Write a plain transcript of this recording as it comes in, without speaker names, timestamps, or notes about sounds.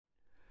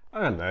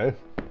Hello,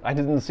 I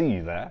didn't see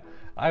you there.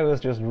 I was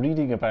just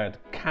reading about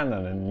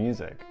canon and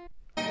music.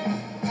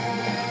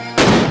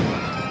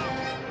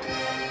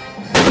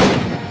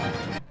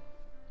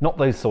 Not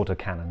those sort of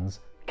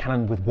canons,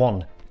 canon with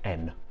one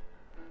N.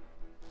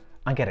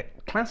 I get it,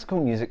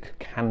 classical music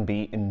can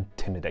be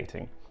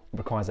intimidating. It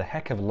requires a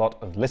heck of a lot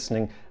of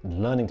listening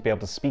and learning to be able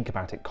to speak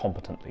about it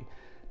competently.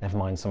 Never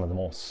mind some of the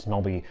more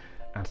snobby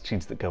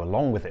attitudes that go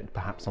along with it,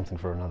 perhaps something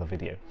for another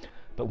video.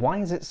 But why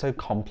is it so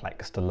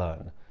complex to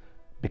learn?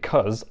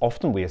 Because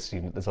often we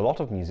assume that there's a lot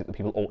of music that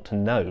people ought to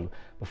know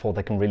before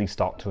they can really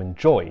start to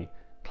enjoy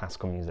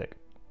classical music.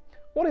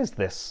 What is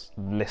this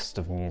list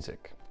of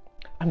music?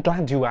 I'm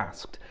glad you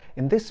asked.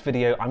 In this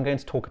video, I'm going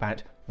to talk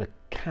about the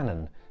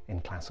canon in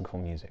classical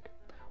music.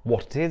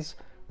 What it is,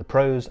 the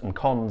pros and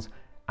cons,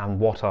 and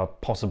what are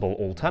possible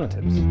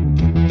alternatives.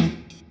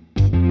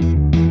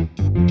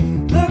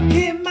 Look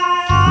in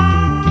my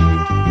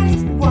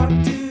eyes, what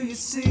do you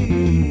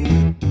see?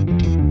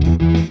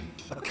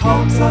 A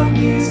cult of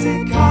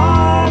musicology.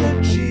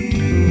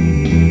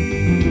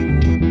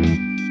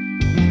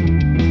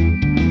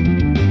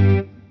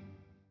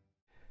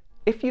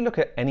 If you look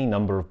at any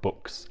number of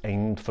books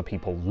aimed for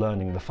people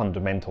learning the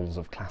fundamentals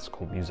of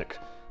classical music,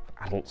 for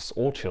adults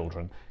or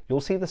children,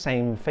 you'll see the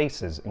same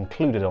faces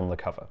included on the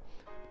cover.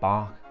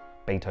 Bach,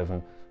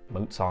 Beethoven,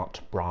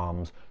 Mozart,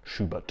 Brahms,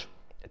 Schubert,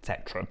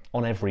 etc.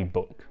 on every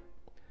book.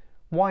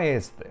 Why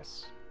is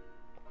this?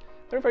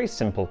 There are very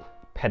simple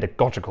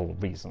pedagogical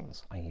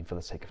reasons, i.e. for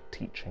the sake of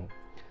teaching,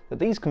 that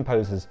these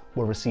composers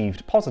were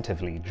received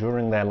positively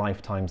during their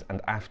lifetimes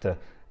and after,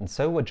 and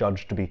so were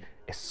judged to be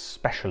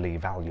especially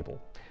valuable.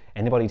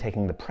 Anybody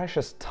taking the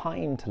precious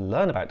time to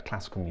learn about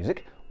classical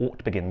music ought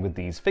to begin with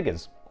these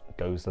figures,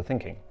 goes the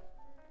thinking.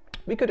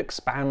 We could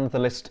expand the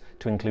list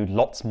to include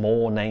lots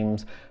more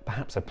names,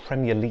 perhaps a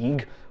Premier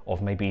League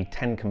of maybe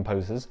 10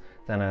 composers,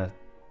 then a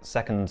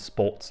second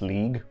sports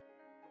league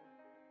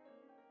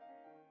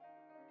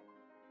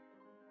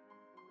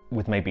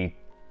with maybe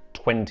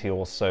 20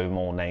 or so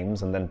more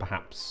names, and then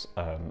perhaps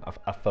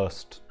a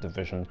first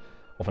division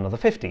of another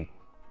 50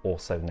 or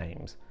so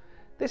names.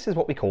 This is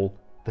what we call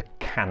the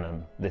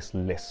canon, this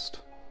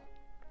list.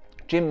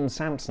 Jim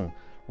Sampson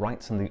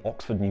writes in the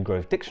Oxford New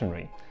Grove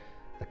Dictionary,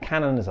 "The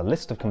canon is a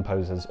list of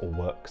composers or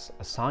works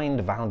assigned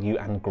value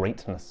and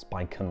greatness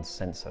by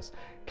consensus.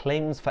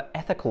 Claims for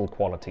ethical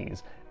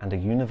qualities and a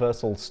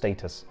universal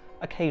status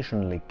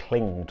occasionally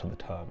cling to the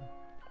term."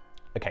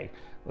 Okay,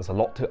 there's a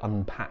lot to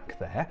unpack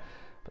there,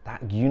 but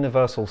that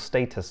universal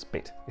status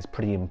bit is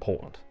pretty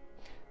important.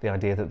 The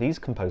idea that these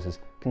composers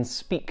can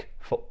speak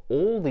for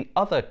all the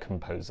other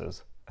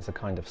composers as a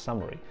kind of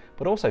summary,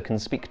 but also can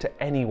speak to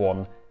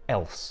anyone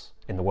else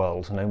in the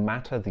world, no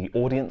matter the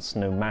audience,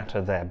 no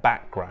matter their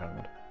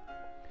background.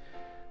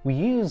 We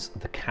use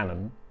the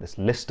canon, this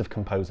list of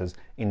composers,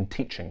 in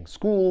teaching,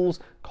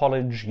 schools,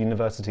 college,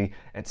 university,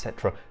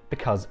 etc.,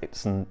 because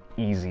it's an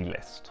easy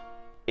list.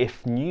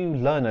 If new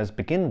learners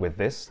begin with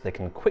this, they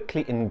can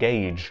quickly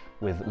engage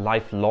with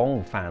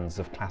lifelong fans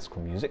of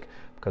classical music,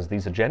 because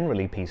these are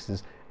generally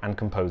pieces and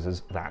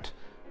composers that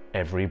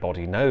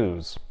everybody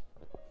knows.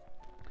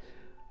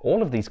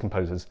 All of these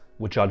composers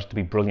were judged to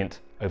be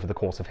brilliant over the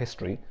course of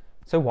history,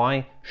 so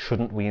why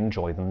shouldn't we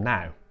enjoy them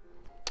now?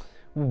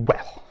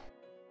 Well,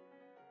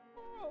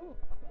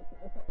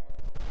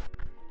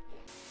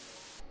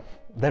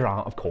 there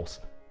are, of course,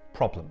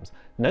 problems.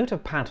 Note a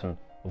pattern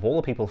of all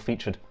the people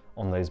featured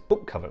on those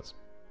book covers.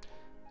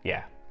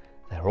 Yeah,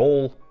 they're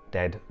all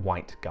dead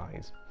white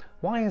guys.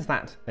 Why is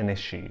that an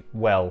issue?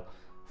 Well,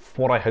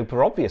 for what I hope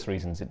are obvious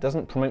reasons. It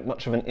doesn't promote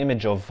much of an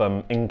image of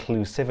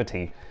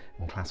inclusivity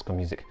in classical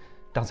music,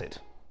 does it?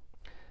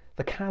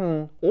 The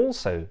canon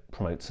also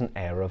promotes an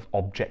air of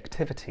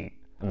objectivity,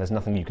 and there's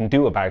nothing you can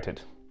do about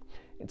it.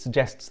 It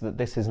suggests that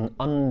this is an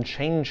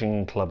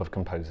unchanging club of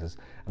composers,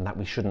 and that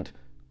we shouldn't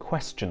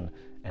question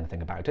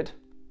anything about it,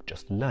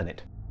 just learn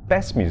it.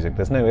 Best music,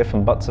 there's no if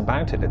and buts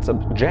about it. It's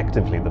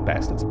objectively the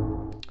best.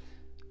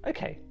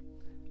 Okay,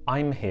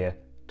 I'm here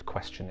to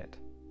question it.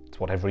 It's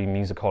what every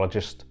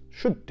musicologist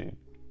should do.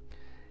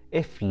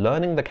 If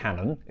learning the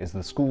canon is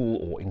the school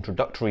or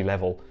introductory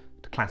level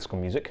to classical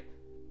music,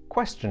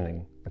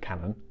 questioning the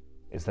canon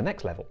is the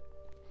next level.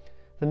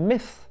 The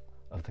myth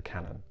of the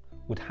canon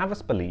would have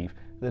us believe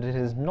that it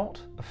is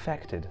not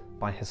affected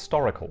by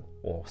historical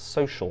or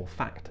social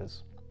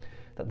factors,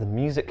 that the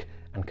music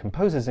and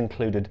composers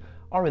included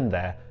are in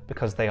there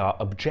because they are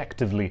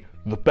objectively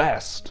the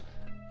best,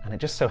 and it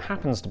just so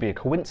happens to be a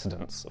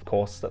coincidence, of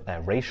course, that their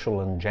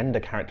racial and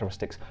gender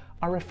characteristics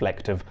are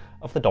reflective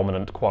of the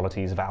dominant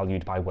qualities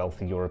valued by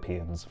wealthy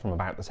Europeans from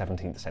about the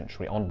 17th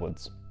century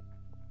onwards.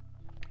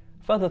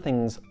 Further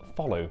things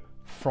follow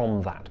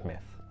from that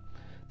myth.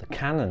 The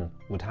canon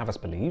would have us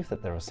believe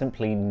that there are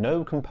simply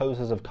no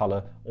composers of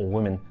colour or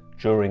women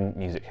during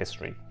music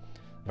history.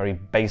 A very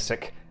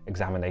basic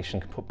examination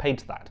can put paid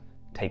to that.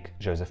 Take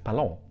Joseph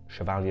Ballon,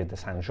 Chevalier de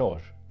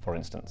Saint-Georges, for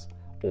instance,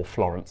 or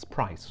Florence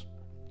Price.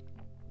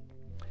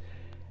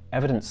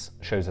 Evidence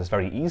shows us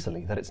very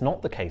easily that it's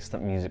not the case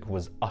that music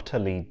was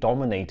utterly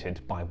dominated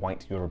by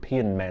white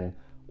European men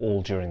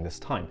all during this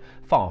time.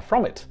 Far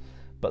from it,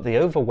 but the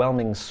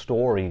overwhelming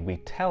story we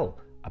tell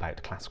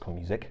about classical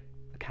music,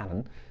 the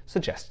canon,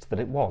 suggests that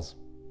it was.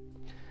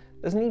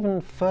 There's an even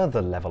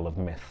further level of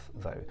myth,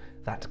 though,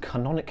 that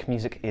canonic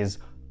music is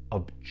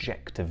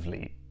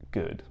objectively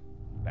good.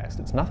 Best.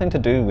 It's nothing to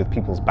do with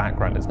people's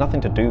background, it's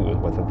nothing to do with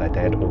whether they're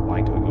dead or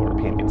white or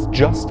European, it's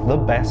just the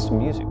best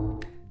music.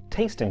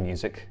 Taste in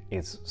music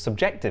is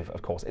subjective,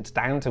 of course, it's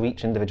down to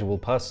each individual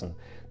person.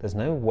 There's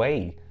no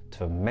way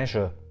to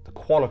measure the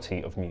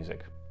quality of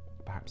music.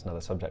 Perhaps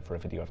another subject for a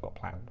video I've got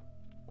planned.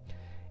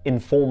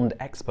 Informed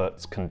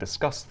experts can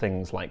discuss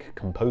things like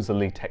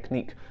composerly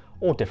technique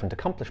or different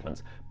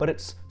accomplishments, but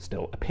it's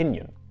still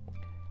opinion.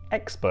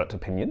 Expert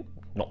opinion,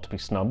 not to be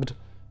snubbed,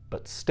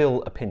 but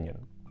still opinion.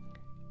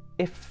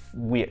 If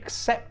we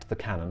accept the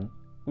canon,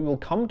 we will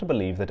come to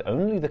believe that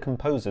only the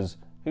composers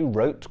who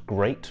wrote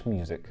great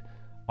music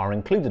are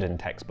included in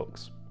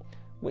textbooks,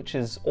 which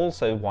is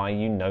also why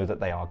you know that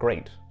they are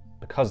great,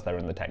 because they're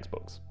in the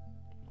textbooks.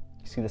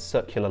 You see the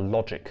circular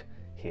logic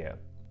here.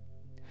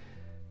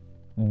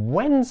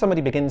 When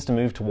somebody begins to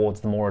move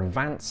towards the more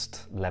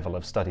advanced level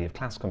of study of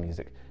classical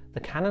music, the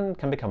canon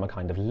can become a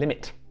kind of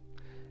limit,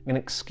 an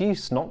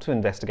excuse not to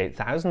investigate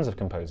thousands of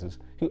composers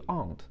who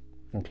aren't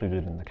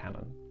included in the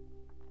canon.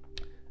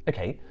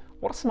 Okay,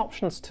 what are some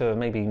options to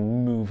maybe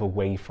move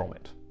away from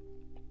it?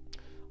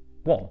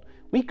 One,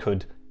 we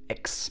could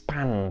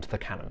expand the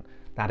canon.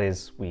 That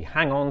is, we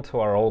hang on to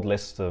our old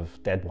list of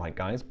dead white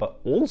guys, but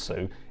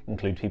also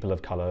include people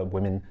of colour,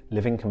 women,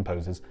 living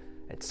composers,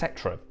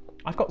 etc.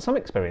 I've got some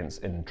experience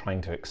in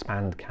trying to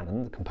expand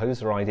canon. The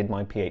composer I did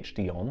my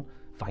PhD on,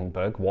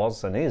 Weinberg,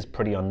 was and is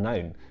pretty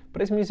unknown,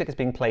 but his music is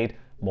being played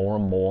more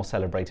and more,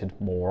 celebrated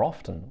more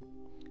often,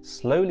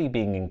 slowly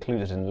being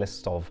included in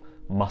lists of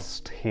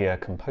must-hear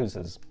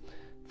composers,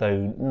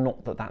 though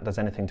not that that does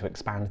anything to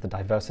expand the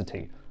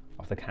diversity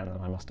of the canon,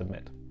 I must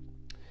admit.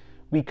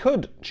 We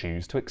could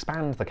choose to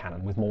expand the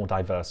canon with more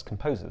diverse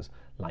composers,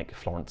 like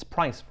Florence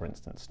Price, for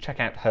instance. Check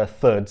out her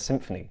Third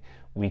Symphony.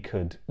 We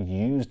could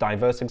use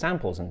diverse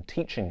examples in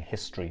teaching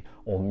history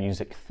or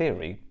music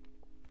theory.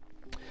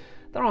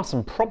 There are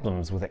some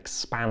problems with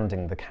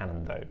expanding the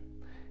canon, though.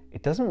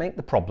 It doesn't make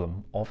the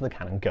problem of the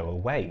canon go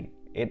away.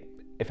 It,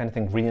 if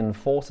anything,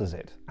 reinforces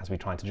it as we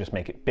try to just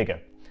make it bigger.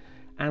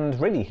 And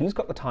really, who's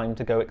got the time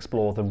to go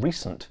explore the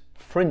recent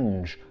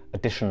fringe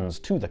additions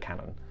to the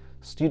canon?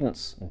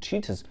 Students and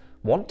tutors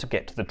want to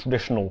get to the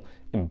traditional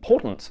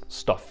important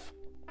stuff.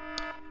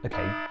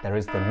 Okay, there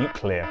is the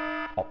nuclear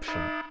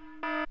option.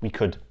 We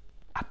could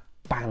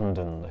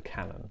abandon the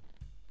canon.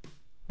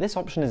 This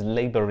option is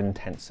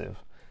labour-intensive.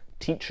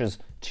 Teachers,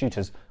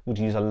 tutors would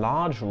use a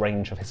large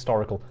range of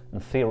historical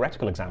and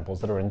theoretical examples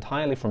that are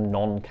entirely from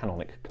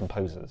non-canonic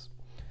composers.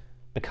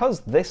 Because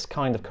this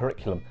kind of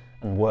curriculum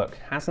and work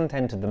hasn't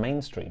entered the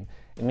mainstream,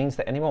 it means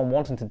that anyone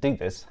wanting to do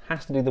this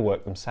has to do the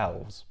work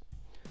themselves.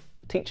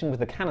 Teaching with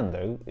the canon,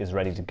 though, is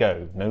ready to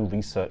go, no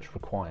research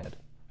required.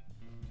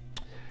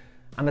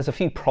 And there's a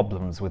few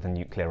problems with the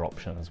nuclear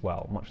option as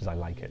well, much as I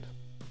like it.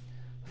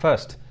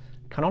 First,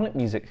 canonic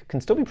music can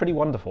still be pretty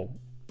wonderful.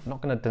 I'm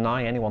not going to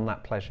deny anyone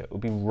that pleasure. It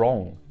would be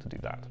wrong to do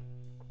that.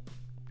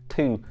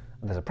 Two,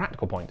 and there's a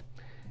practical point.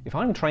 If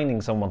I'm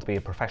training someone to be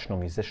a professional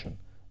musician,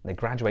 and they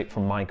graduate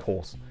from my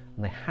course,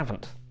 and they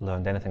haven't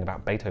learned anything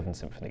about Beethoven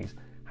symphonies,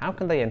 how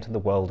can they enter the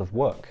world of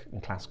work in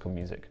classical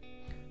music?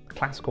 The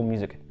classical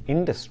music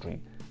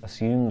industry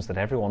assumes that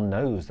everyone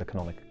knows the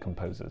canonic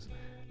composers,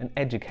 and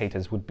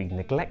educators would be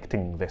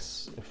neglecting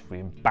this if we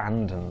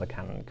abandon the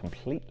canon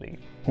completely.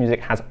 Music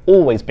has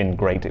always been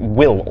great, it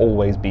will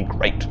always be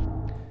great.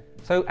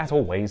 So, as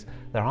always,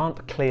 there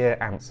aren't clear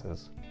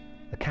answers.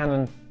 The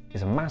canon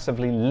is a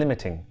massively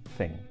limiting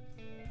thing.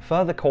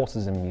 Further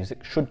courses in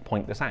music should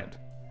point this out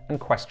and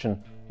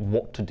question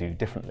what to do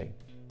differently.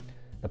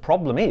 The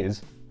problem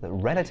is that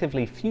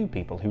relatively few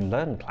people who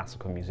learn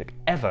classical music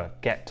ever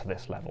get to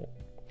this level.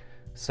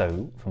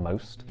 So, for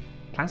most,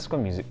 classical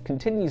music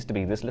continues to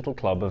be this little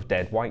club of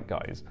dead white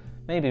guys,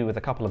 maybe with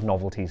a couple of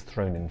novelties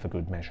thrown in for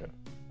good measure.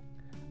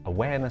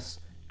 Awareness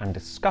and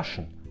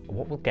discussion are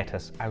what will get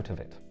us out of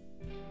it.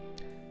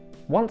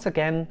 Once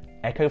again,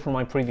 echo from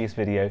my previous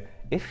video,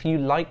 if you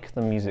like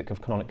the music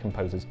of canonic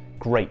composers,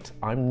 great.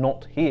 I'm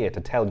not here to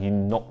tell you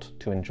not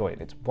to enjoy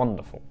it, it's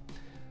wonderful.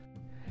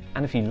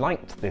 And if you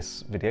liked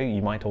this video,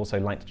 you might also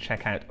like to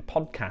check out a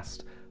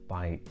podcast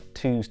by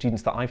two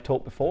students that I've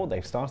taught before.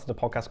 They've started a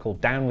podcast called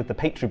Down with the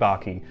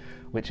Patriarchy,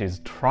 which is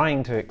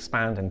trying to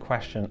expand and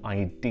question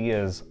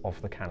ideas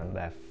of the canon.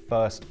 Their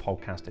first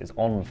podcast is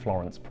on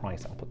Florence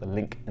Price. I'll put the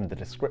link in the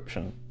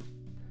description.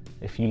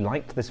 If you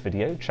liked this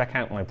video, check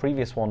out my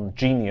previous one,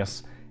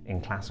 Genius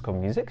in Classical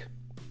Music.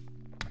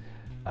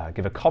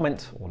 Give a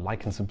comment or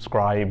like and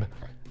subscribe,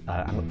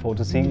 and look forward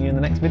to seeing you in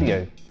the next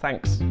video.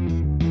 Thanks.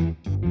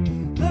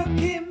 Look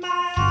in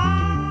my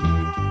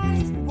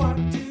eyes, what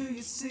do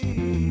you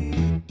see?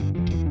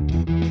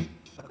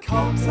 A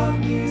cult of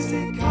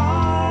musicology.